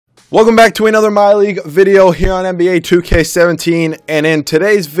Welcome back to another My League video here on NBA 2K17, and in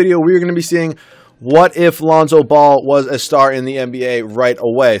today's video we're going to be seeing what if Lonzo Ball was a star in the NBA right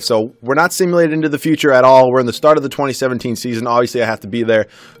away. So we're not simulated into the future at all. We're in the start of the 2017 season. Obviously I have to be there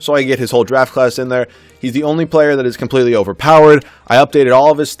so I can get his whole draft class in there. He's the only player that is completely overpowered. I updated all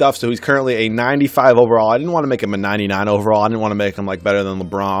of his stuff, so he's currently a 95 overall. I didn't want to make him a 99 overall. I didn't want to make him like better than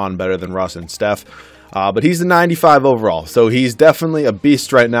LeBron, better than Russ and Steph. But he's the 95 overall, so he's definitely a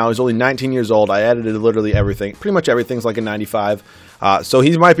beast right now. He's only 19 years old. I edited literally everything. Pretty much everything's like a 95. So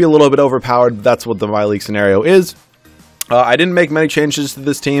he might be a little bit overpowered. That's what the My League scenario is. I didn't make many changes to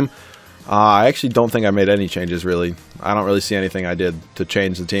this team. I actually don't think I made any changes, really. I don't really see anything I did to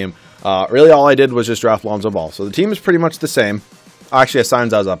change the team. Really, all I did was just draft Lonzo Ball. So the team is pretty much the same. Actually, I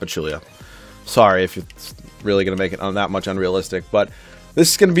signed Zaza Pachulia. Sorry if it's really going to make it that much unrealistic. But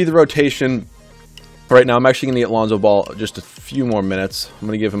this is going to be the rotation. Right now, I'm actually going to get Lonzo Ball just a few more minutes. I'm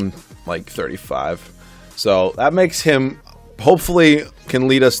going to give him like 35. So that makes him, hopefully, can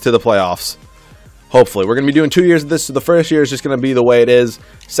lead us to the playoffs. Hopefully. We're going to be doing 2 years of this. So the first year is just going to be the way it is.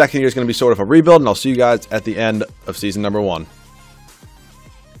 Second year is going to be sort of a rebuild. And I'll see you guys at the end of season number 1.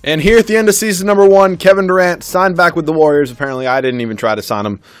 And here at the end of season number 1, Kevin Durant signed back with the Warriors. Apparently, I didn't even try to sign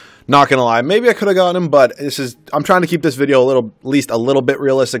him. Not going to lie. Maybe I could have gotten him, but I'm trying to keep this video at least a little bit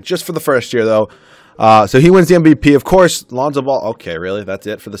realistic just for the first year, though. So he wins the MVP. Of course, Lonzo Ball. Okay, really? That's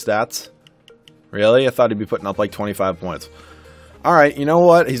it for the stats? Really? I thought he'd be putting up like 25 points. All right, you know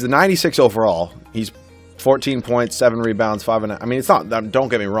what? He's the 96 overall. He's 14 points, 7 rebounds, 5 and... I mean, it's not... Don't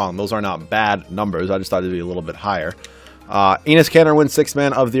get me wrong. Those are not bad numbers. I just thought it'd be a little bit higher. Enes Kanter wins 6th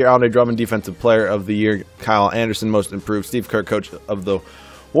Man of the Year. Andre Drummond, Defensive Player of the Year. Kyle Anderson, Most Improved. Steve Kerr, Coach of the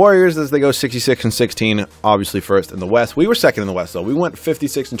Warriors, as they go 66-16, obviously first in the West. We were second in the West, though. We went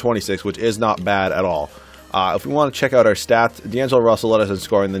 56-26, which is not bad at all. If we want to check out our stats, D'Angelo Russell led us in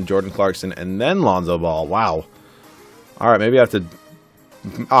scoring, then Jordan Clarkson, and then Lonzo Ball. Wow. All right, maybe I have to...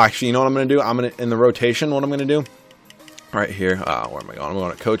 Oh, actually, you know what I'm going to do? I'm going to, in the rotation, what I'm going to do? Right here. Where am I going? I'm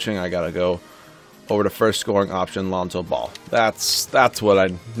going to coaching. I got to go over to first scoring option, Lonzo Ball. That's what I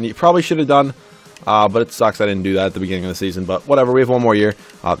probably should have done. But it sucks I didn't do that at the beginning of the season. But whatever, we have one more year.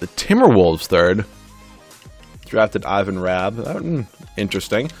 The Timberwolves third. Drafted Ivan Rabb.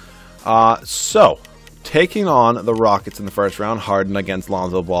 Interesting. So, taking on the Rockets in the first round. Harden against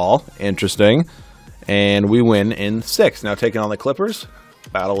Lonzo Ball. Interesting. And we win in 6. Now taking on the Clippers.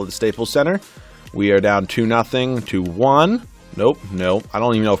 Battle of the Staples Center. We are down 2-0 to 1. Nope, no. I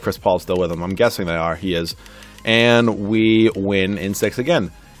don't even know if Chris Paul's still with them. I'm guessing they are. He is. And we win in 6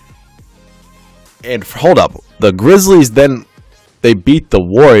 again. And hold up, the Grizzlies then, they beat the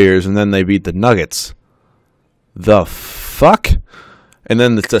Warriors, and then they beat the Nuggets. The fuck? And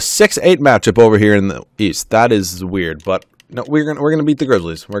then it's a 6-8 matchup over here in the East. That is weird, but no, we're gonna beat the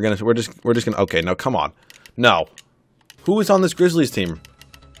Grizzlies. We're just gonna. Okay, no, come on, no. Who is on this Grizzlies team?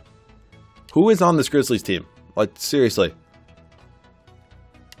 Who is on this Grizzlies team? Like seriously?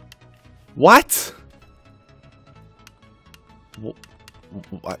 What?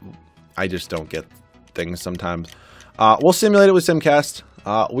 I just don't get things sometimes. We'll simulate it with Simcast.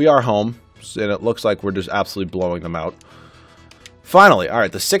 We are home, and it looks like we're just absolutely blowing them out. Finally, all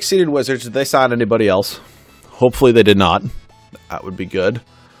right, the 6-seeded Wizards, did they sign anybody else? Hopefully they did not. That would be good.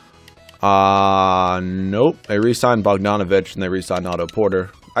 Nope. They re-signed Bogdanovich, and they re-signed Otto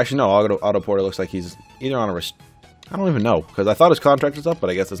Porter. Actually, no, Otto Porter looks like he's either on a... I don't even know, because I thought his contract was up, but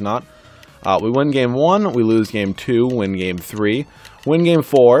I guess it's not. We win game 1, we lose game 2, win game 3, win game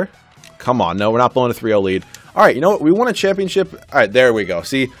 4. Come on, no, we're not blowing a 3-0 lead. All right, you know what? We won a championship. All right, there we go.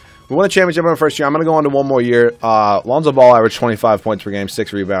 See, we won a championship in our first year. I'm going to go on to one more year. Lonzo Ball averaged 25 points per game,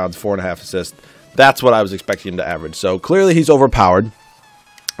 6 rebounds, 4.5 assists. That's what I was expecting him to average. So clearly he's overpowered.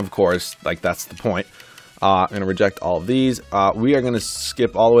 Of course, like that's the point. I'm going to reject all of these. We are going to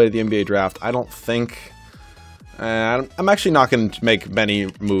skip all the way to the NBA draft. I don't think... I'm actually not going to make many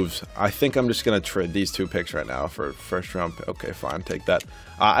moves. I think I'm just going to trade these 2 picks right now for first round. Okay, fine, take that.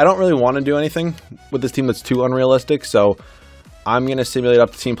 I don't really want to do anything with this team that's too unrealistic, so I'm going to simulate up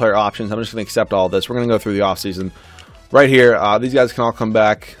the team player options. I'm just going to accept all this. We're going to go through the offseason. Right here, these guys can all come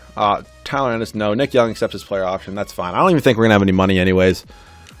back. Tyler Ennis, no. Nick Young accepts his player option. That's fine. I don't even think we're going to have any money anyways.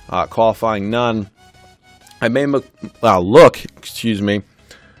 Qualifying, none. I may look, excuse me.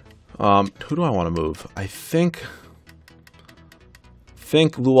 Who do I want to move? I think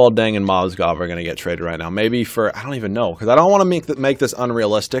Luol Deng and Mozgov are going to get traded right now. Maybe for, I don't even know, because I don't want to make this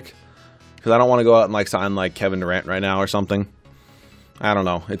unrealistic. Because I don't want to go out and like sign like Kevin Durant right now or something. I don't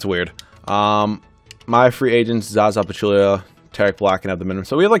know. It's weird. My free agents, Zaza Pachulia, Tarek Black, and have the minimum.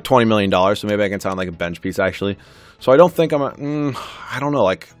 So we have like $20 million, so maybe I can sign like a bench piece actually. So I don't think I don't know,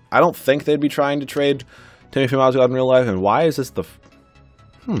 like I don't think they'd be trying to trade Timothy Mozgov in real life. And why is this the...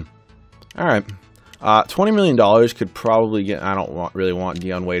 All right. $20 million could probably get... I don't really want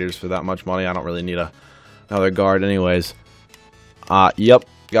Dion Waiters for that much money. I don't really need another guard anyways. Yep.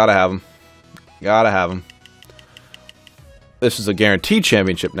 Gotta have him. Gotta have him. This is a guaranteed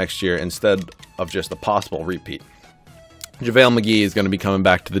championship next year instead of just a possible repeat. JaVale McGee is going to be coming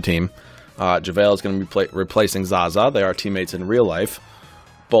back to the team. JaVale is going to be replacing Zaza. They are teammates in real life.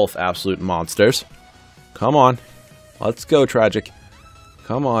 Both absolute monsters. Come on. Let's go, Tragic.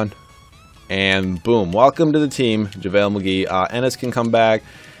 Come on. And boom. Welcome to the team, JaVale McGee. Ennis can come back,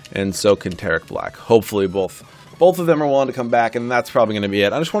 and so can Tarek Black. Hopefully both of them are willing to come back, and that's probably going to be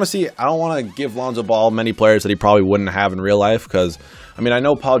it. I just want to see... I don't want to give Lonzo Ball many players that he probably wouldn't have in real life, because... I mean, I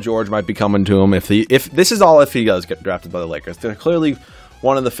know Paul George might be coming to him if this is all if he does get drafted by the Lakers. They're clearly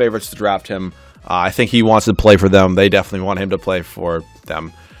one of the favorites to draft him. I think he wants to play for them. They definitely want him to play for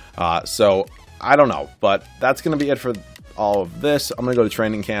them. So I don't know, but that's going to be it for all of this. I'm going to go to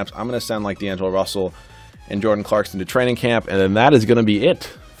training camps. I'm going to send like D'Angelo Russell and Jordan Clarkson to training camp, and then that is going to be it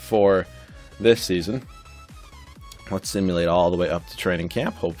for this season. Let's simulate all the way up to training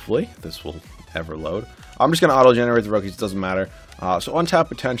camp. Hopefully this will ever load. I'm just going to auto-generate the rookies. It doesn't matter. So untapped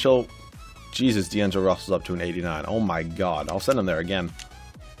potential. Jesus, D'Angelo Russell's up to an 89. Oh my god. I'll send him there again.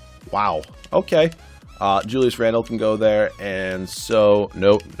 Wow. Okay. Julius Randle can go there. And so...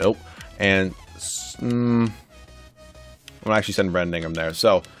 Nope. And... I'm actually sending Brandon Ingram there.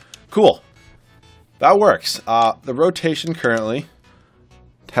 So, cool. That works. The rotation currently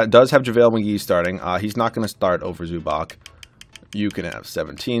does have JaVale McGee starting. He's not going to start over Zubac. You can have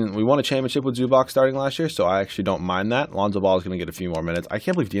 17. We won a championship with Zubac starting last year, so I actually don't mind that. Lonzo Ball is going to get a few more minutes. I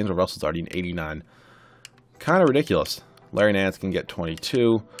can't believe D'Angelo Russell's already an 89. Kind of ridiculous. Larry Nance can get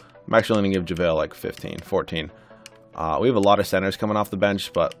 22. I'm actually going to give JaVale like 15, 14. We have a lot of centers coming off the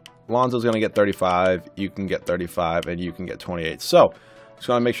bench, but Lonzo's going to get 35. You can get 35, and you can get 28. So, just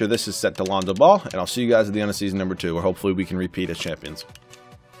want to make sure this is set to Lonzo Ball, and I'll see you guys at the end of season number 2, where hopefully we can repeat as champions.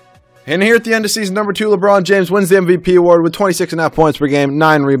 And here at the end of season number 2, LeBron James wins the MVP award with 26.5 points per game,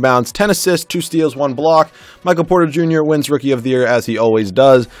 9 rebounds, 10 assists, 2 steals, 1 block. Michael Porter Jr. wins Rookie of the Year, as he always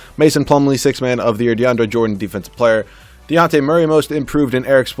does. Mason Plumlee, 6th Man of the Year. DeAndre Jordan, Defensive Player. Dejounte Murray, Most Improved, and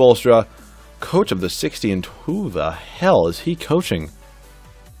Eric Spoelstra, Coach of the 60. And who the hell is he coaching?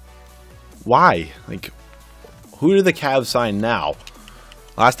 Why? Like, who do the Cavs sign now?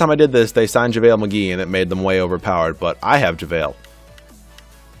 Last time I did this, they signed JaVale McGee, and it made them way overpowered, but I have JaVale.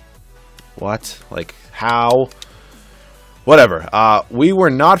 What? Like, how? Whatever. We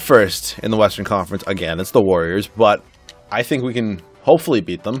were not first in the Western Conference. Again, it's the Warriors, but I think we can hopefully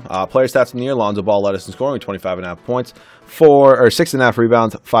beat them. Player stats in the year, Lonzo Ball led us in scoring with 25.5 points, 6.5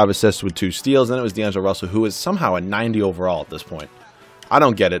 rebounds, 5 assists with 2 steals. Then it was D'Angelo Russell, who is somehow a 90 overall at this point. I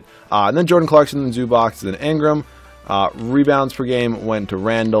don't get it. And then Jordan Clarkson, then Zubac, then Ingram. Rebounds per game went to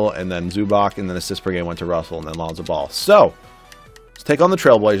Randle, and then Zubac, and then assists per game went to Russell, and then Lonzo Ball. So, let's take on the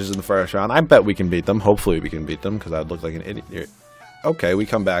Trailblazers in the first round. I bet we can beat them. Hopefully we can beat them, because I'd look like an idiot. Okay, we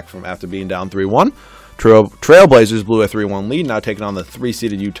come back from after being down 3-1. Trailblazers blew a 3-1 lead, now taking on the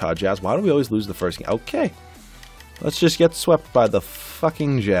 3-seeded Utah Jazz. Why do we always lose the first game? Okay, let's just get swept by the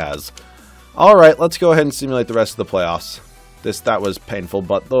fucking Jazz. Alright, let's go ahead and simulate the rest of the playoffs. That was painful,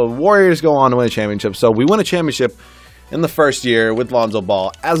 but the Warriors go on to win a championship. So we win a championship in the first year with Lonzo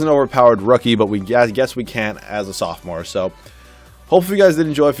Ball as an overpowered rookie, but I guess we can't as a sophomore. So hopefully you guys did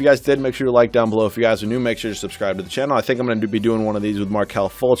enjoy. If you guys did, make sure to like down below. If you guys are new, make sure to subscribe to the channel. I think I'm going to be doing one of these with Markelle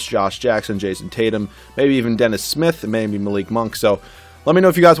Fultz, Josh Jackson, Jason Tatum, maybe even Dennis Smith, and maybe Malik Monk. So let me know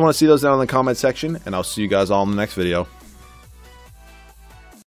if you guys want to see those down in the comment section, and I'll see you guys all in the next video.